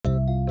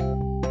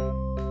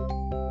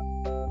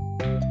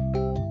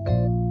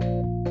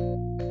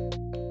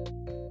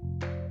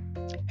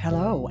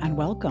and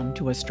welcome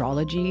to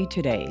Astrology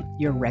Today,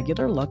 your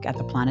regular look at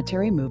the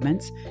planetary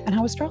movements and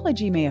how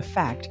astrology may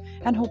affect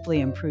and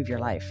hopefully improve your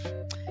life.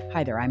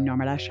 Hi there, I'm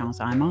Norma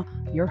Lachance. I'm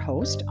your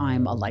host.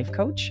 I'm a life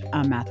coach,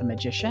 a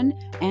mathematician,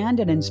 and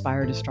an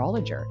inspired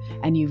astrologer.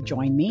 And you've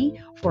joined me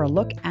for a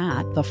look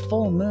at the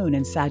full moon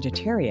in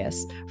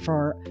Sagittarius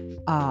for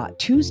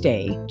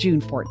Tuesday,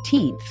 June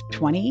 14th,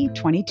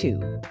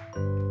 2022.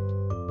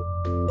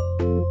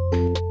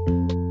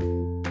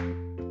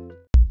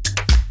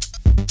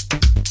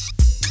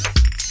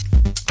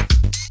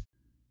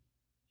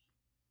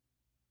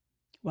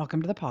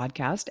 Welcome to the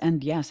podcast.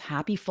 And yes,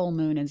 happy full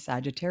moon in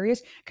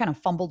Sagittarius. Kind of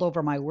fumbled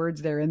over my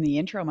words there in the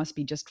intro. Must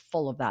be just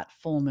full of that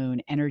full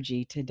moon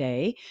energy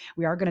today.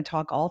 We are going to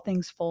talk all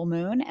things full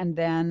moon and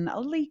then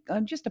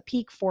just a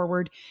peek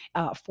forward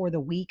for the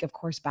week. Of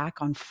course,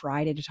 back on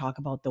Friday to talk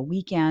about the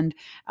weekend.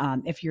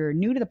 If you're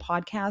new to the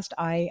podcast,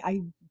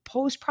 I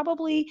post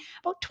probably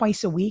about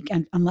twice a week,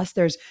 and unless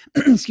there's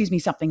excuse me,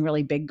 something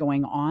really big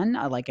going on,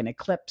 like an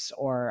eclipse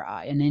or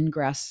an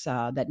ingress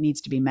that needs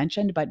to be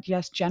mentioned, but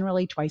just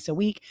generally twice a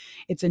week.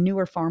 It's a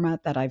newer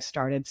format that I've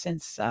started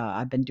since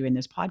I've been doing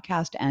this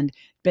podcast and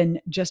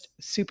been just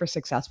super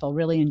successful,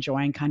 really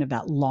enjoying kind of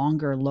that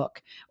longer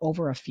look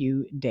over a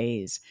few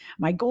days.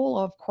 My goal,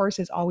 of course,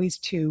 is always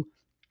to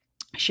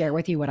share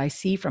with you what I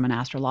see from an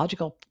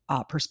astrological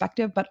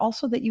perspective, but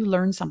also that you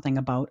learn something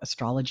about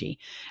astrology.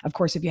 Of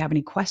course, if you have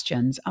any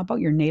questions about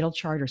your natal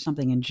chart or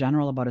something in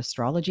general about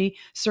astrology,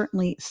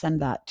 certainly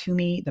send that to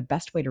me. The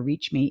best way to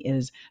reach me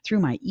is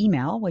through my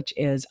email, which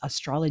is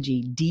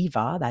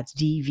astrologydiva, that's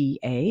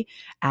DVA,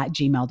 at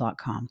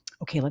gmail.com.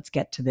 Okay, let's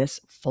get to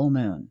this full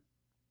moon.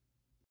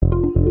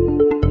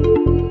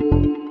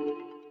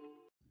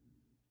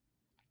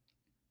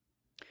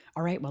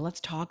 All right, well, let's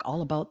talk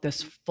all about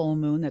this full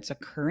moon that's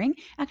occurring.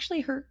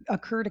 Actually,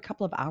 occurred a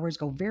couple of hours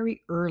ago,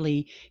 very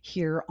early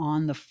here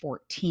on the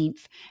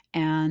 14th.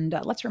 And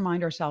let's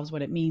remind ourselves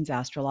what it means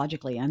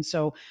astrologically. And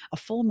so a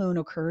full moon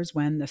occurs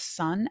when the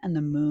sun and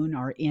the moon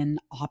are in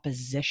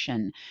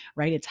opposition,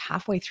 right? It's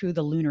halfway through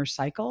the lunar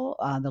cycle.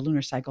 The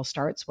lunar cycle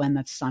starts when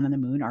the sun and the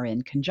moon are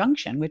in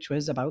conjunction, which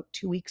was about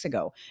 2 weeks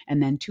ago.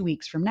 And then 2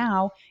 weeks from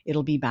now,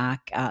 it'll be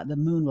back. The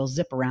moon will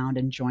zip around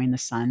and join the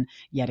sun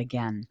yet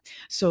again.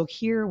 So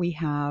here we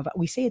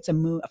say it's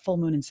a full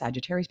moon in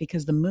Sagittarius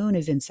because the moon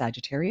is in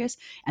Sagittarius,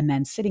 and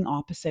then sitting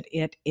opposite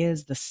it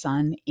is the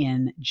sun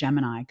in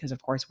Gemini, because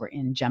of course we're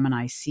in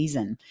Gemini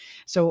season.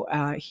 So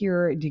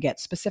here, to get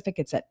specific,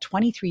 it's at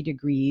 23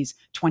 degrees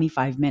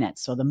 25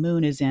 minutes. So the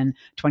moon is in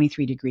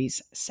 23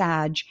 degrees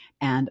Sag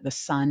and the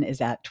sun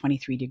is at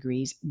 23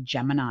 degrees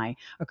Gemini,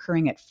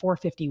 occurring at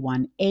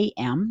 4:51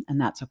 a.m.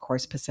 and that's of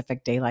course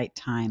Pacific Daylight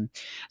Time.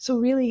 So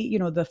really,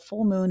 the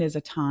full moon is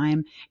a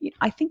time,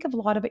 I think of a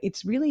lot of it,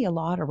 it's really a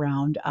lot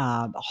around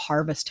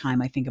harvest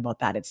time. I think about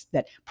that. It's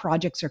that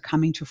projects are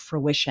coming to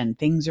fruition,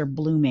 things are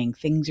blooming,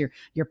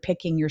 you're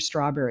picking your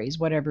strawberries,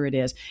 whatever it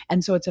is.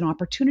 And so it's an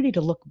opportunity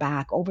to look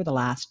back over the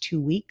last 2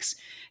 weeks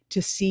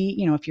to see,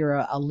 if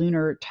you're a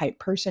lunar type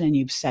person and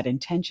you've set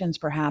intentions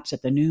perhaps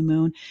at the new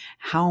moon,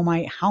 how am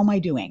I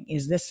doing?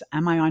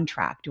 Am I on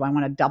track? Do I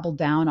want to double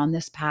down on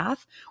this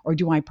path, or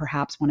do I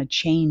perhaps want to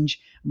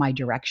change my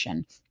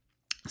direction?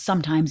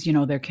 Sometimes,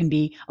 there can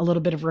be a little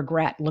bit of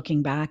regret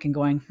looking back and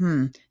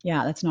going,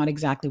 yeah, that's not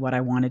exactly what I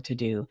wanted to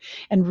do.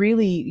 And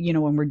really,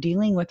 when we're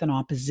dealing with an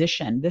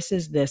opposition, this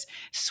is this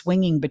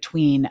swinging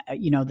between,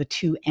 the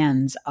two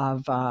ends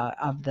of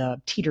the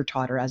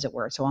teeter-totter, as it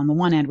were. So on the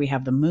one end, we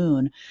have the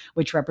moon,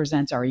 which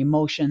represents our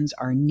emotions,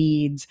 our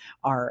needs,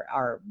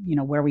 our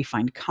where we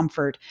find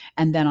comfort.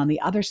 And then on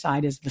the other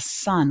side is the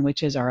sun,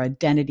 which is our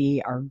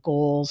identity, our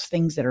goals,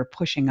 things that are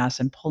pushing us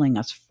and pulling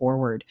us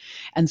forward.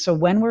 And so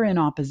when we're in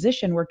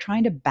opposition, we're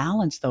trying to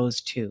balance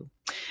those two.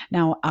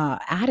 Now,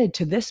 added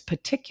to this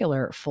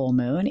particular full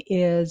moon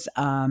is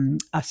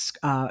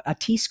a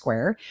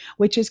T-square,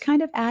 which is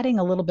kind of adding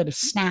a little bit of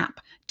snap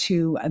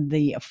to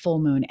the full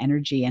moon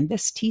energy. And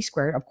this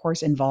T-square, of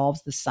course,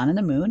 involves the sun and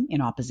the moon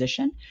in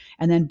opposition.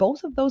 And then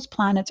both of those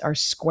planets are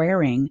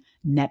squaring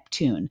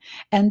Neptune.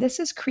 And this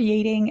is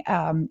creating,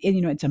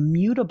 it's a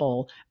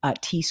mutable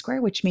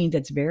T-square, which means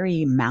it's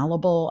very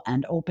malleable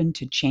and open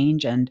to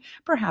change and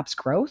perhaps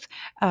growth.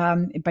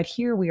 But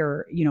here we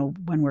are,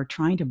 when we're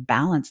trying to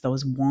balance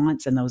those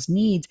wants and those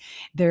needs,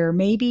 there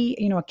may be,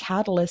 a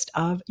catalyst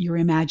of your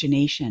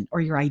imagination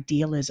or your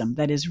idealism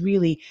that is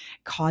really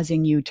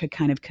causing you to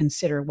kind of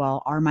consider,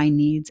 well, are my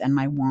needs and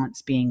my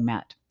wants being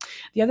met?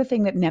 The other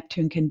thing that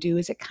Neptune can do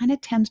is it kind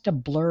of tends to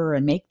blur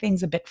and make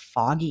things a bit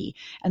foggy.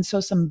 And so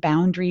some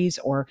boundaries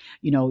or,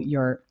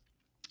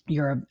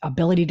 your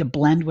ability to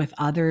blend with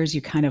others,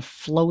 you kind of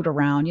float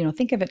around,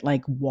 think of it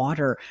like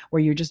water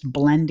where you're just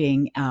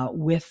blending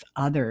with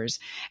others.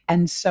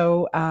 And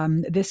so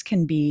this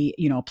can be,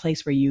 a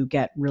place where you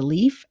get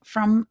relief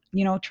from,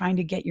 trying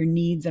to get your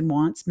needs and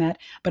wants met,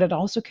 but it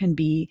also can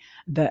be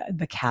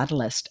the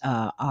catalyst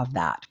of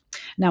that.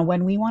 Now,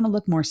 when we want to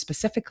look more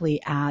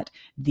specifically at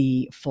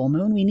the full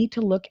moon, we need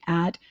to look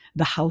at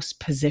the house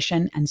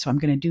position. And so I'm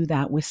going to do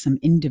that with some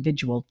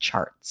individual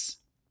charts.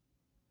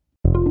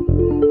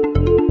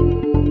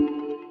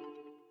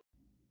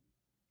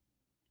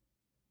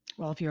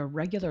 Well, if you're a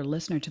regular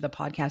listener to the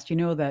podcast, you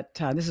know that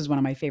this is one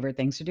of my favorite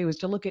things to do is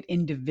to look at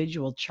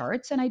individual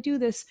charts. And I do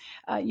this,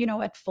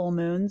 at full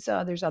moons.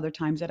 There's other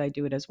times that I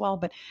do it as well,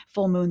 but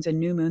full moons and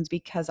new moons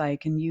because I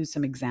can use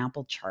some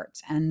example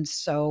charts. And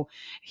so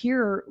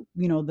here,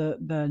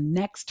 the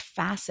next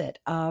facet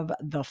of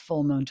the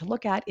full moon to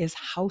look at is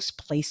house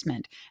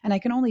placement. And I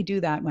can only do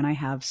that when I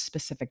have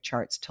specific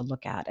charts to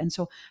look at. And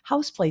so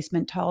house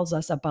placement tells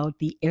us about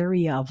the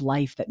area of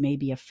life that may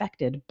be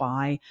affected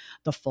by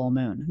the full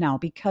moon. Now,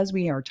 because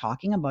we are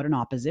talking about an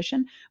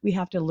opposition, we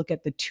have to look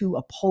at the two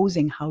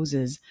opposing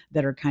houses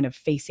that are kind of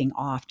facing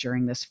off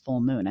during this full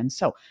moon. And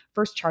so,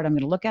 first chart I'm going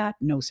to look at,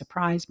 no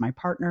surprise, my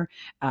partner,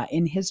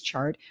 in his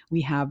chart,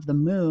 we have the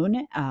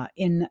moon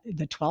in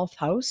the 12th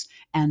house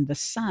and the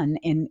sun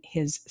in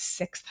his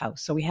 6th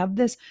house. So we have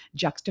this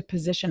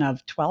juxtaposition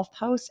of 12th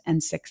house and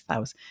 6th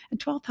house.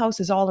 And 12th house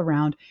is all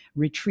around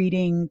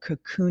retreating,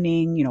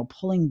 cocooning,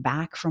 pulling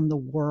back from the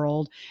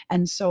world.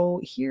 And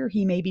so here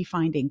he may be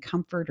finding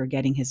comfort or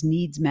getting his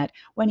needs met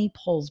when he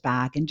pulls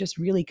back and just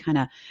really kind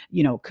of,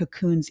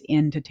 cocoons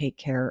in to take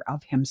care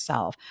of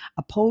himself,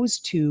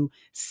 opposed to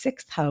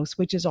 6th house,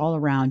 which is all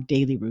around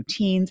daily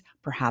routines,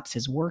 perhaps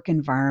his work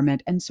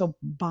environment. And so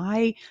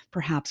by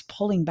perhaps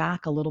pulling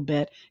back a little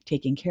bit,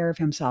 taking care of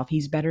himself,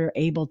 he's better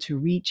able to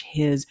reach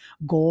his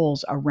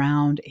goals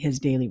around his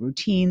daily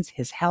routines,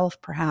 his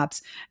health,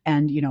 perhaps,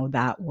 and,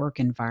 that work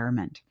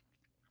environment.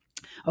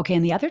 Okay,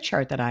 and the other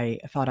chart that I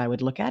thought I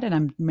would look at, and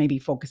I'm maybe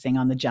focusing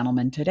on the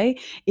gentleman today,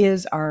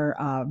 is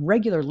our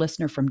regular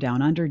listener from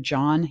Down Under,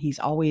 John. He's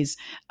always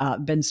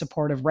been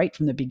supportive right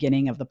from the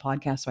beginning of the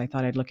podcast, so I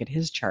thought I'd look at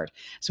his chart.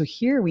 So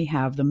here we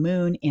have the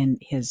moon in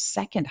his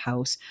 2nd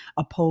house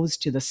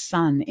opposed to the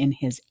sun in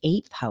his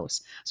 8th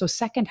house. So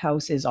 2nd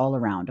house is all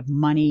around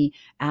money,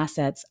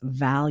 assets,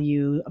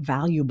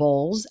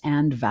 valuables,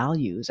 and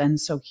values. And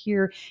so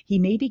here he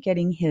may be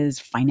getting his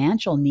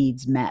financial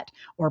needs met,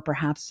 or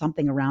perhaps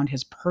something around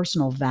his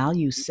personal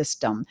value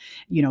system.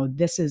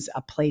 This is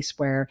a place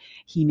where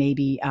he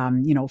maybe,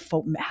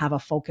 have a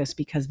focus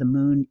because the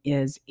moon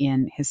is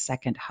in his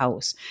 2nd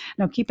house.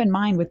 Now, keep in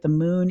mind with the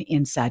moon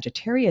in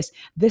Sagittarius,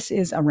 this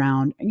is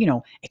around,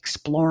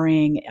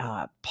 exploring,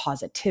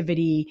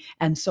 positivity.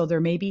 And so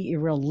there may be a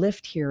real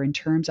lift here in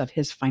terms of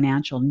his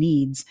financial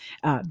needs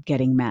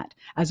getting met,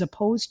 as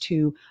opposed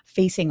to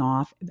facing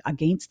off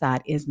against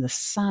that is the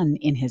sun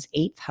in his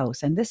 8th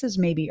house. And this is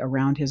maybe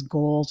around his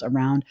goals,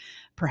 around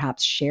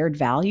perhaps shared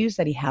values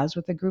that he has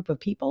with a group of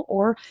people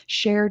or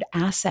shared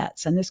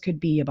assets. And this could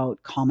be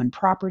about common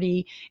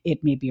property.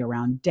 It may be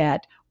around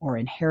debt or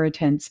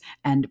inheritance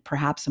and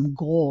perhaps some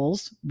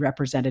goals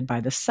represented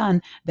by the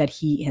sun that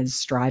he is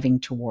striving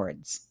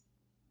towards.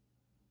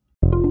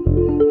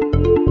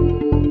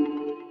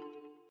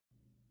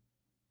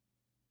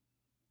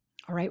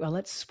 All right, well,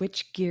 let's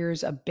switch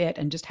gears a bit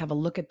and just have a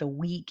look at the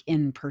week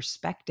in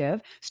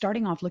perspective.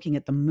 Starting off looking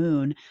at the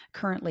moon,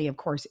 currently, of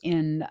course,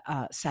 in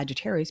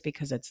Sagittarius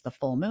because it's the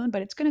full moon,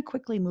 but it's going to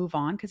quickly move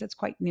on because it's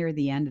quite near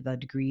the end of the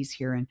degrees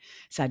here in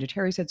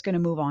Sagittarius. It's going to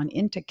move on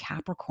into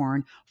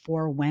Capricorn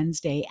for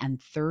Wednesday and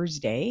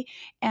Thursday.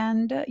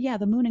 And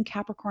the moon in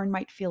Capricorn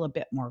might feel a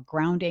bit more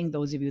grounding.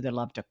 Those of you that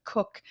love to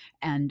cook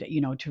and,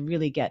 to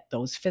really get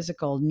those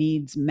physical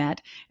needs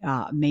met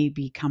may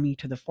be coming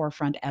to the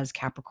forefront as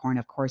Capricorn,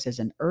 of course,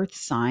 is an earth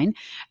sign.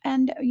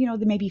 And,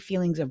 there may be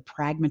feelings of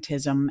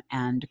pragmatism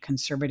and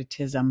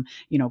conservatism,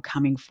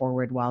 coming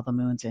forward while the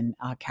moon's in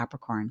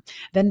Capricorn.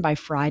 Then by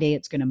Friday,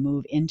 it's going to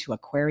move into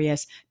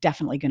Aquarius,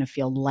 definitely going to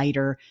feel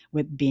lighter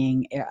with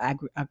being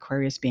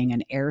Aquarius being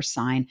an air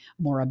sign,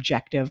 more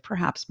objective,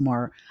 perhaps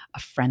more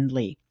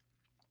friendly.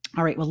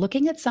 All right, well,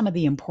 looking at some of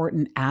the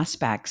important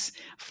aspects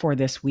for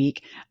this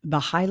week, the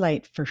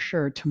highlight for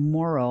sure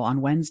tomorrow on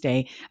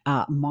Wednesday,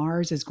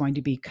 Mars is going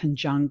to be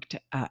conjunct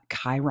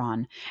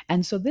Chiron.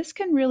 And so this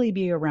can really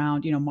be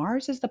around,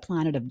 Mars is the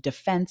planet of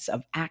defense,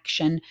 of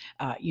action,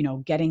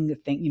 getting the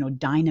thing,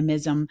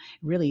 dynamism,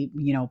 really,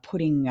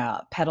 putting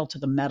pedal to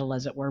the metal,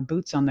 as it were,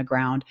 boots on the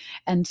ground.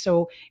 And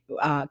so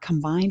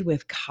combined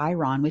with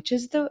Chiron, which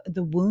is the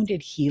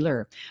wounded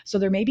healer. So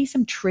there may be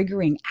some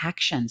triggering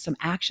actions, some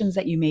actions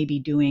that you may be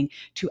doing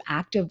to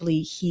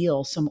actively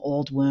heal some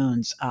old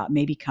wounds,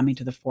 maybe coming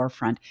to the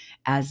forefront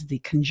as the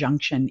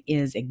conjunction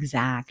is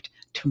exact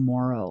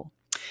tomorrow.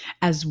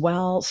 As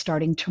well,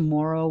 starting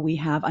tomorrow, we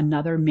have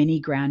another mini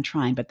grand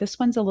trine, but this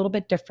one's a little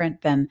bit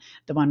different than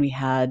the one we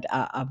had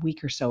a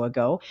week or so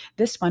ago.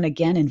 This one,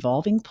 again,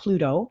 involving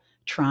Pluto,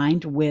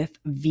 trined with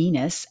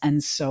Venus.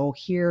 And so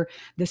here,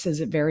 this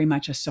is very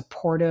much a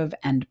supportive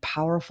and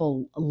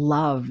powerful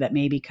love that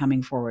may be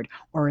coming forward,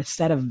 or a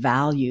set of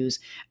values.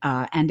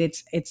 And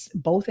it's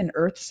both an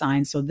earth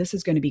sign. So this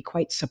is going to be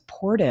quite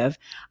supportive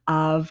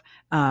of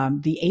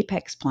the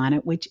apex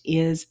planet, which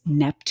is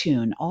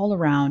Neptune, all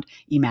around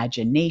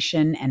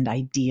imagination and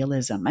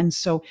idealism. And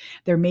so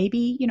there may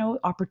be,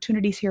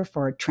 opportunities here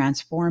for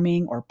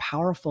transforming or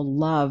powerful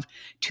love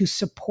to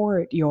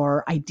support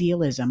your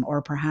idealism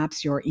or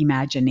perhaps your imagination.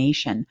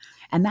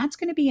 And that's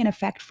going to be in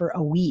effect for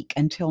a week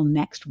until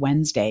next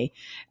Wednesday.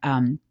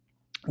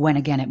 when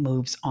again it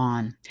moves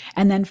on.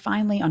 And then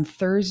finally on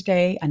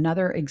Thursday,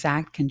 another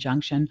exact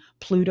conjunction,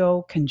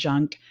 Pluto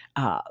conjunct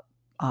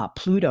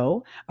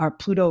Pluto, or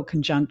Pluto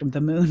conjunct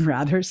the moon,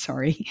 rather,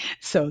 sorry.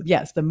 So,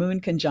 yes, the moon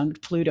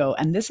conjunct Pluto.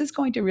 And this is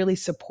going to really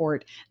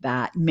support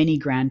that mini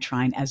grand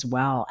trine as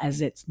well, as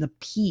it's the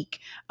peak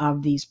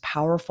of these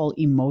powerful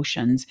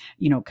emotions,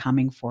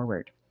 coming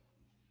forward.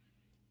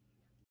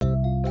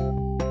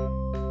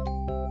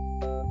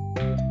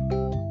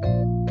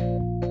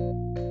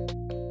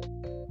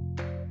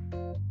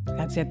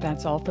 That's it.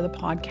 That's all for the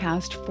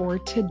podcast for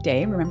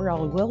today. Remember, I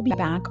will be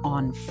back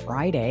on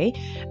Friday.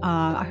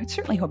 I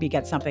certainly hope you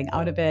get something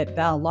out of it.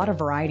 A lot of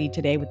variety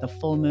today with the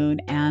full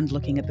moon and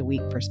looking at the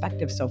week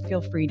perspective. So feel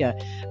free to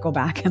go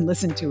back and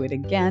listen to it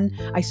again.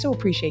 I so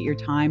appreciate your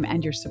time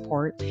and your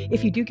support.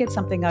 If you do get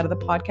something out of the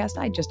podcast,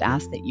 I just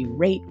ask that you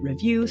rate,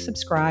 review,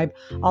 subscribe,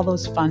 all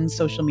those fun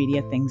social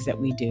media things that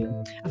we do.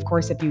 Of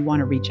course, if you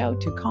want to reach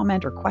out to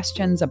comment or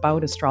questions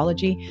about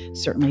astrology,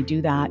 certainly do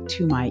that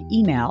to my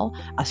email,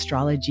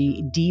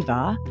 astrologydiva,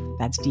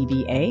 that's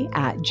DVA,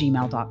 at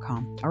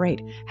gmail.com. All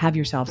right, have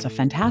yourselves a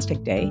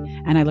fantastic day,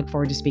 and I look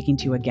forward to speaking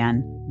to you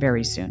again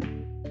very soon.